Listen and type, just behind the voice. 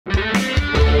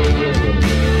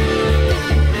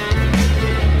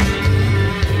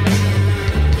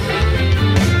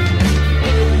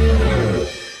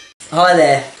Hi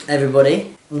there,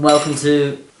 everybody, and welcome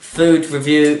to Food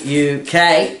Review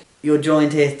UK. You're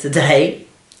joined here today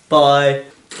by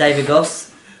David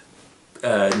Goss,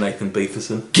 Nathan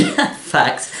Beeferson.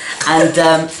 facts,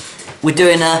 and we're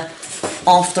doing a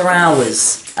after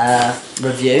hours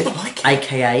review,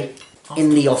 aka in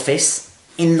the office,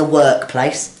 in the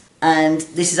workplace. And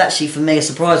this is actually for me a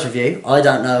surprise review. I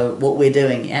don't know what we're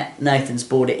doing yet. Nathan's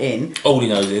brought it in. All he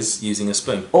knows is using a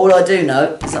spoon. All I do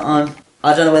know is that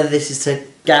I don't know whether this is to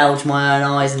gouge my own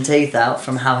eyes and teeth out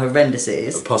from how horrendous it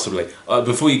is. Possibly.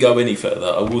 Before you go any further,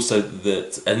 I will say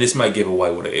that, and this may give away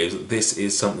what it is, this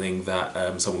is something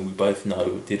that someone we both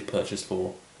know did purchase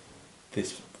for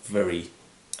this very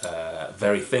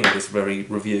thing, this very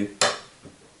review.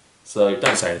 So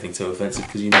don't say anything too offensive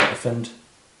because you might offend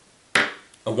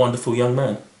a wonderful young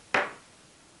man.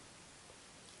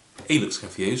 He looks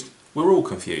confused. We're all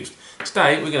confused.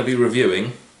 Today we're going to be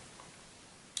reviewing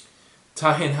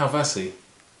Tahin Helvasi.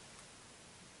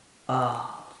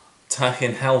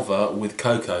 Tahin Helva with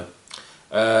cocoa.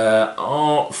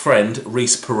 Our friend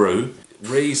Reese Peru.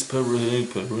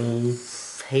 Peru.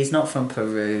 He's not from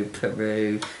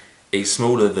Peru. He's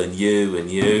smaller than you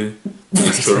and you.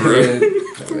 Reese Peru.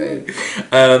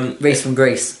 Reese from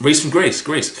Greece. Reese from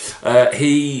Greece.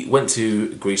 He went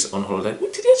to Greece on holiday.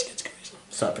 Did he actually go to Greece?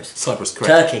 Cyprus,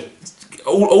 correct. Turkey.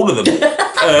 All of them.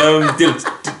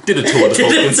 Did a tour of the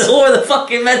Balkans. Did a tour of the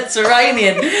fucking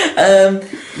Mediterranean.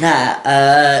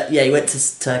 Yeah, he went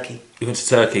to Turkey. He went to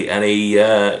Turkey and he,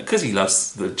 because he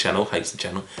loves the channel, hates the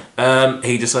channel,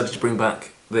 he decided to bring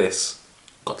back this.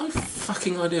 Got no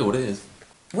fucking idea what it is.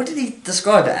 What did he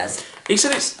describe it as? He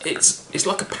said it's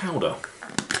like a powder.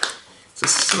 It's a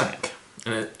snack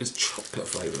and it's chocolate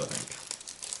flavoured, I think.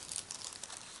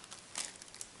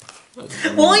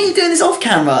 Why are you doing this off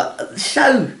camera?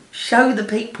 Show the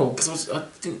people. Because I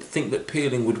didn't think that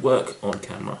peeling would work on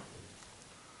camera.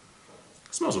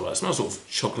 It smells alright. It smells sort of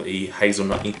chocolatey,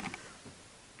 hazelnutty.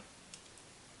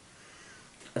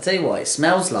 I tell you what, it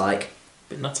smells like.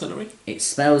 Bit nuttery. It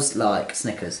smells like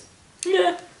Snickers.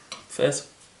 Yeah, fairs.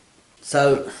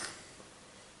 So.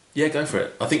 Yeah, go for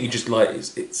it. I think you just like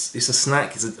it's a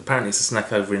snack. Apparently it's a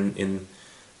snack over in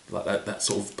like that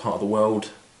sort of part of the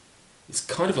world. It's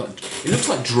kind of like, it looks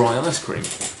like dry ice cream.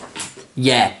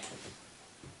 Yeah.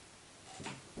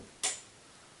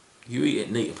 You eat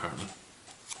it neat, apparently.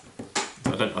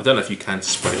 I don't know if you can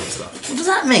spread it on stuff. What does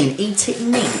that mean? Eat it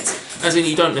neat? As in,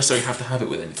 you don't necessarily have to have it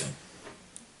with anything.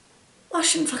 I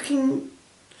shouldn't fucking.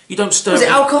 You don't stir. Was it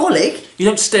alcoholic? You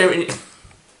don't stir it in.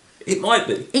 It might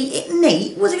be. Eat it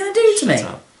neat? What's it going to do to me? Shut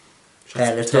up.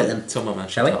 Okay, let's do it then. Tell my man.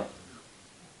 Shall we? Up.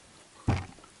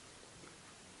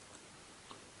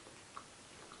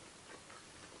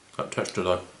 That texture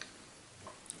though.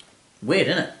 Weird,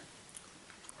 isn't it?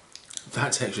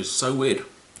 That texture is so weird.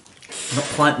 Not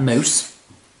quite mousse.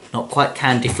 Not quite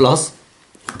candy floss.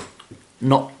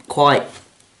 Not quite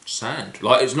Sand.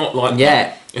 Like it's not like.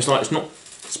 Yeah. It's like it's not.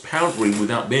 It's powdery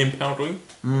without being powdery.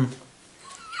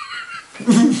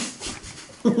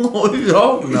 What are you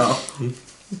talking about?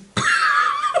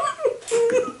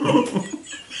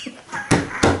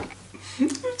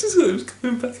 Just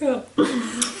coming back out.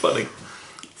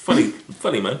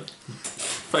 Funny man.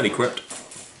 Funny crypt.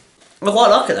 I quite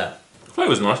like it though.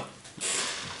 Flavour's nice.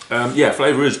 Yeah,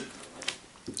 flavour is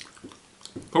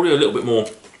probably a little bit more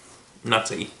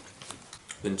nutty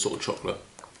than sort of chocolate.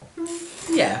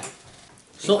 Yeah.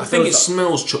 I think it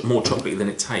smells more chocolatey than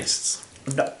it tastes.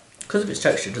 Because of its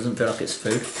texture, it doesn't feel like it's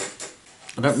food.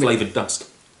 I don't Flavoured dust.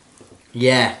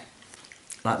 Yeah.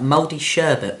 Like mouldy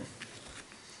sherbet.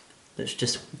 That's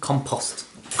just compost.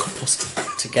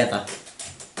 Together.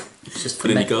 It's just Put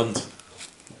in your gardens.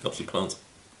 Helps your plants.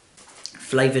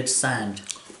 Flavoured sand.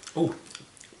 Oh,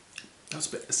 that's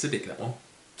a bit acidic, that one.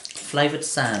 Flavoured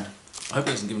sand. I hope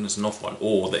it hasn't given us an off one,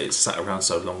 or that it's sat around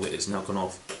so long that it's now gone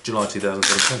off. July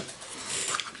 2017.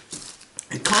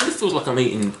 It kind of feels like I'm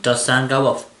eating... Does sand go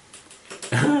off?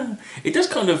 It does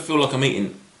kind of feel like I'm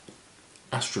eating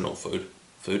astronaut food.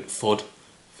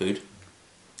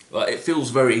 Like, it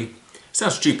feels very... It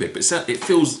sounds stupid, but it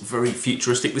feels very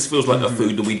futuristic. This feels like a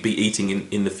food that we'd be eating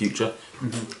in the future.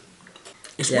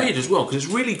 It's weird as well, because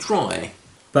it's really dry.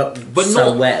 But so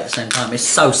not wet at the same time. It's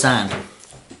so sand.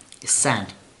 It's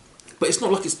sand. But it's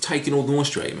not like it's taking all the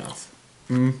moisture out of your mouth.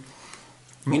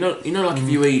 You know, like if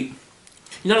you eat...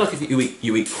 You know, like if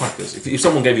you eat crackers. If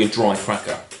someone gave you a dry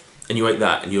cracker, and you ate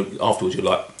that, and afterwards you're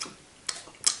like...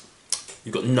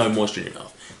 You've got no moisture in your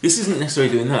mouth. This isn't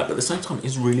necessarily doing that, but at the same time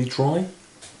it's really dry.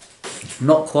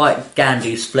 Not quite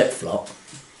Gandhi's flip-flop.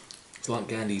 It's like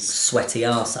Gandhi's... Sweaty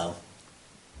arsehole.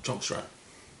 Jockstrap.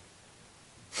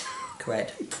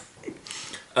 Correct.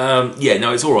 Yeah,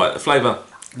 no, it's all right. The flavour.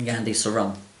 Gandhi's so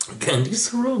wrong. Gandhi's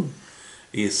so wrong.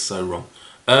 He is so wrong.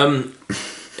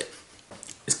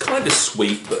 It's kind of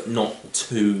sweet, but not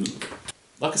too.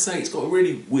 Like I say, it's got a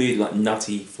really weird, like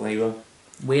nutty flavour.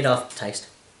 Weird aftertaste.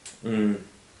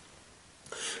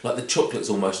 Like the chocolate's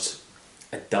almost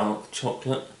a dark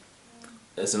chocolate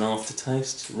as an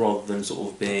aftertaste, rather than sort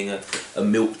of being a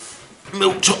milk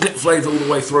chocolate flavour all the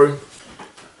way through.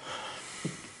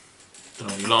 Don't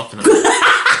know what you're laughing at.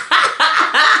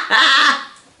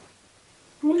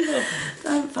 What are you laughing at?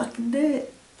 Don't fucking do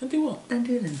it. Don't do what? Don't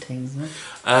do them things, man.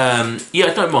 Yeah,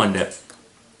 I don't mind it.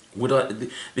 Would I?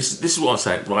 This is what I'm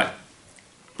saying. Right,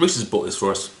 Reese has bought this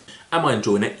for us. Am I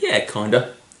enjoying it? Yeah,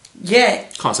 kinda. Yeah.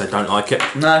 Can't say don't like it.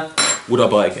 No. Would I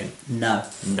buy it again? No.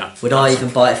 No. Would I even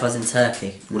buy it if I was in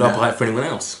Turkey? Would I buy it for anyone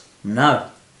else? No.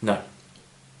 No.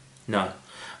 No.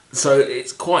 So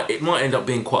it might end up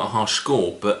being quite a harsh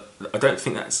score, but I don't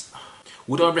think that's.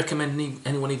 Would I recommend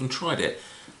anyone even tried it?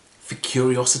 For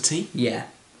curiosity? Yeah.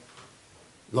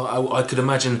 Like I could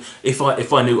imagine if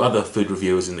I knew other food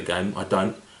reviewers in the game. I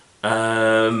don't.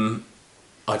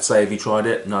 I'd say, have you tried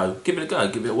it? No. Give it a go.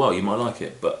 Give it a whirl. You might like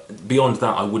it. But beyond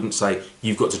that, I wouldn't say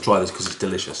you've got to try this because it's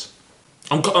delicious.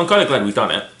 I'm kind of glad we've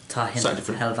done it. Tahin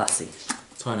Helvasi.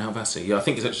 Tahin Helvasi. Yeah, I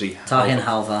think it's actually Tahin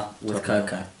Halva with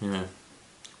cocoa. Yeah.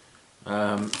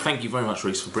 Thank you very much,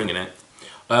 Reese, for bringing it.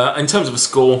 In terms of a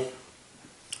score.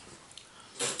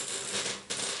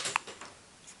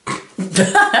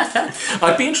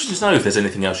 I'd be interested to know if there's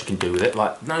anything else you can do with it.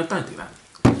 Like, no, don't do that.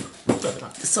 Don't do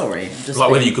that. Sorry, I'm just like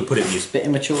whether you could put it in your... a bit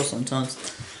immature sometimes.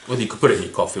 Whether you could put it in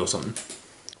your coffee or something.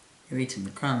 You're eating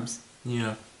the crumbs.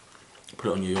 Yeah. Put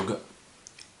it on your yoghurt.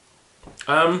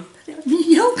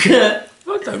 Yoghurt?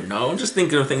 I don't know. I'm just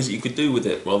thinking of things that you could do with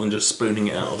it rather than just spooning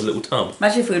it out of a little tub.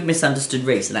 Imagine if we had misunderstood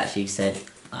Reese and actually said,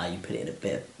 you put it in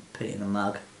put it in a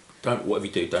mug. Whatever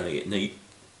you do, don't eat it neat.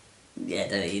 Yeah,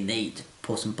 don't eat it neat.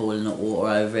 Pour some boiling hot water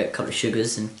over it, a couple of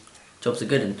sugars, and jobs are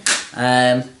good.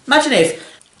 Imagine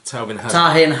if Tahin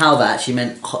Halva actually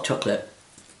meant hot chocolate.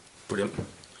 Brilliant.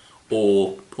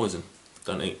 Or poison.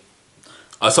 Don't eat.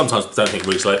 I sometimes don't think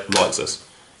Reese likes us.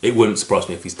 It wouldn't surprise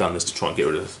me if he's done this to try and get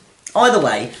rid of us. Either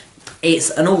way, it's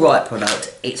an alright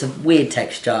product. It's a weird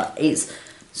texture. It's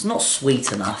not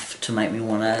sweet enough to make me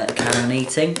want to carry on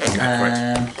eating.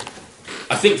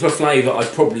 I think for flavour,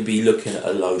 I'd probably be looking at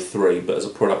a low 3, but as a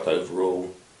product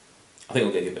overall, I think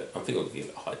I'll give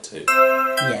it a high 2.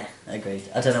 Yeah, agreed.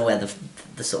 I don't know where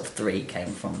the sort of 3 came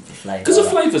from for flavour. Because the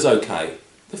flavour's okay.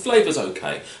 The flavour's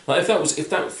okay. Like if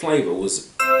that flavour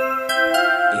was in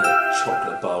a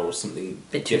chocolate bar or something,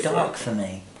 a bit too dark for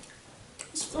me.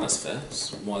 That's fair.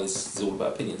 That's why this is all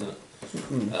about opinions,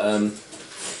 isn't it?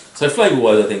 So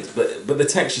flavour-wise, I think, but the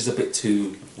texture's a bit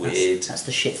too weird. That's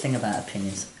the shit thing about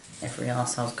opinions. Every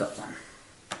arsehole's got one.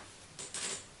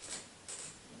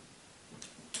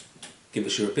 Give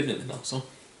us your opinion then, arsehole.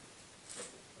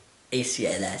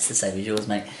 That's the same as yours,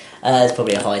 mate. It's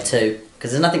probably a high 2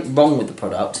 because there's nothing wrong with the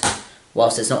product.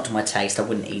 Whilst it's not to my taste, I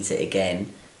wouldn't eat it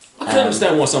again. I can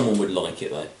understand why someone would like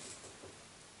it though.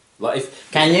 Like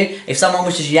can you? If someone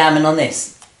was just yamming on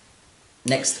this,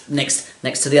 next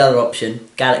to the other option,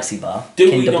 Galaxy Bar,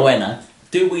 Kinder Bueno.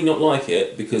 Do we not like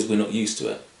it because we're not used to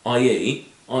it? I.e.,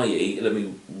 let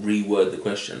me reword the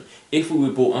question. If we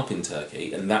were brought up in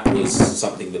Turkey and that was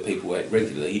something that people ate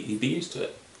regularly, you'd be used to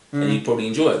it. And you'd probably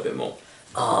enjoy it a bit more.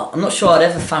 I'm not sure I'd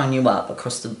ever phone you up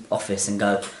across the office and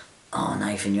go, "Oh,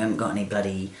 Nathan, you haven't got any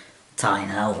bloody Tahin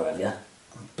Helvasi, have you?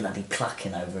 I'm bloody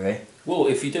clucking over here." Well,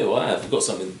 if you do, I have. I've got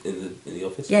some in the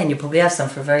office. Yeah, and you probably have some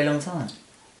for a very long time.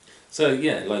 So,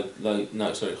 yeah,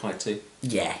 high 2.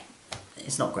 Yeah.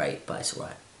 It's not great, but it's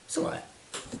alright. It's alright.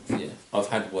 Yeah, I've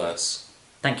had worse.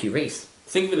 Thank you, Reese.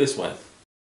 Think of it this way.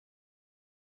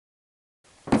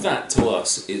 That, to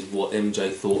us, is what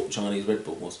MJ thought Chinese Red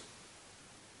Bull was.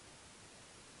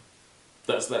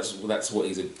 That's what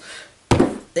he's in.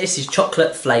 This is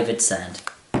chocolate flavoured sand.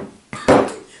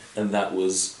 And that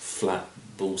was flat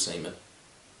ball semen.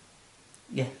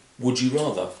 Yeah. What would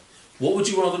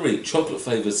you rather eat? Chocolate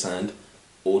flavoured sand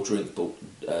or drink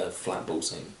flat ball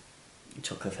semen?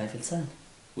 Chocolate flavoured sand.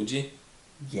 Would you?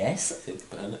 Yes. Think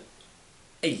about it.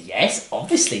 Yes,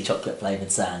 obviously chocolate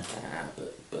flavoured sand.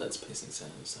 But birds pissing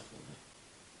sand and stuff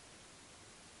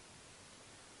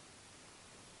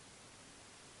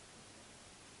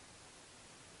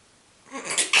like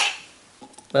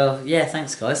that. Well, yeah,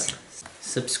 thanks guys.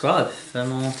 Subscribe for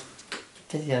more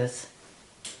videos.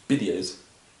 Videos?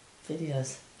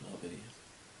 Videos. Oh,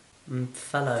 videos.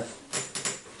 Follow.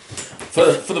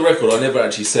 For the record, I never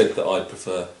actually said that I'd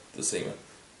prefer the semen.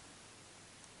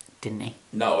 Didn't he?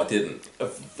 No, I didn't.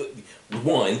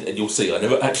 Rewind, and you'll see. I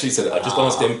never actually said it. I just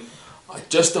asked him. I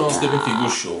just asked him if he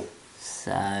was sure.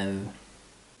 So,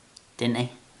 didn't he?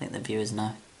 I think the viewers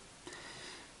know.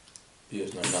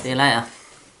 Viewers know nothing. See you later.